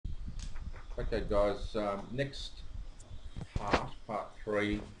Okay guys, next part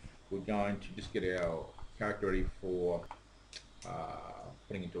 3, we're going to just get our character ready for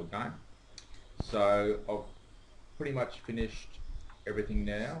putting into a game. So I've pretty much finished everything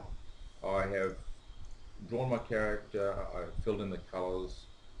now. I have drawn my character, I've filled in the colours.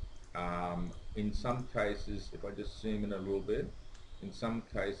 In some cases, if I just zoom in a little bit, in some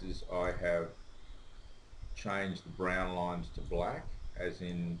cases I have changed the brown lines to black, as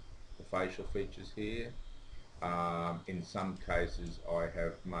in the facial features here. In some cases I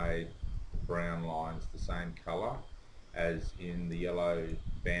have made the brown lines the same colour as in the yellow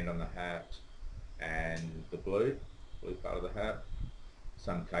band on the hat and the blue part of the hat.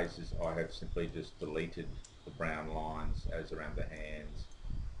 Some cases I have simply just deleted the brown lines as around the hands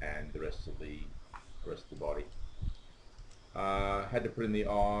and the rest of the body. Had to put in the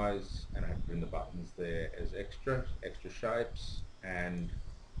eyes and I had to put in the buttons there as extra shapes, and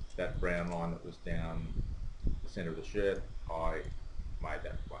that brown line that was down the centre of the shirt, I made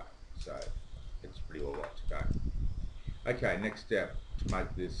that black, so it's pretty all right to go. Okay, next step to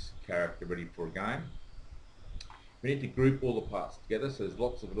make this character ready for a game. We need to group all the parts together, so there's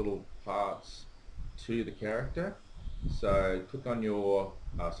lots of little parts to the character. So click on your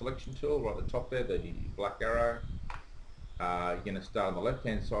selection tool right at the top there, the black arrow. You're going to start on the left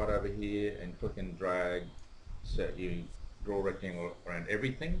hand side over here and click and drag so you draw a rectangle around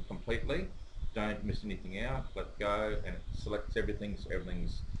everything completely. Don't miss anything out, let go, and it selects everything, so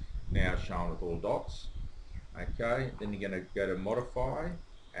everything's now shown with all dots. Okay, then you're going to go to modify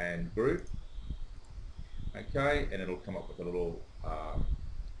and group. Okay, and it'll come up with a little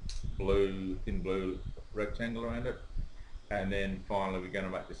thin blue rectangle around it. And then finally we're going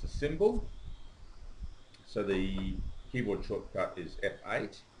to make this a symbol. So the keyboard shortcut is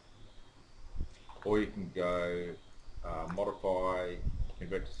F8, or you can go modify,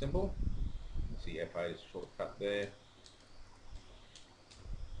 convert to symbol. You can see F8 is a shortcut there.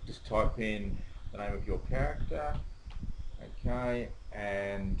 Just type in the name of your character, okay,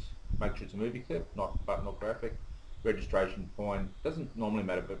 and make sure it's a movie clip, not button or graphic. Registration point doesn't normally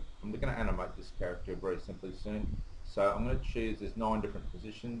matter, but I'm going to animate this character very simply soon. So I'm going to choose, there's 9 different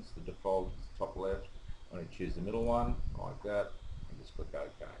positions. The default is top left. I'm going to choose the middle one like that and just click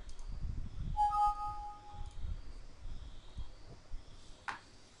OK.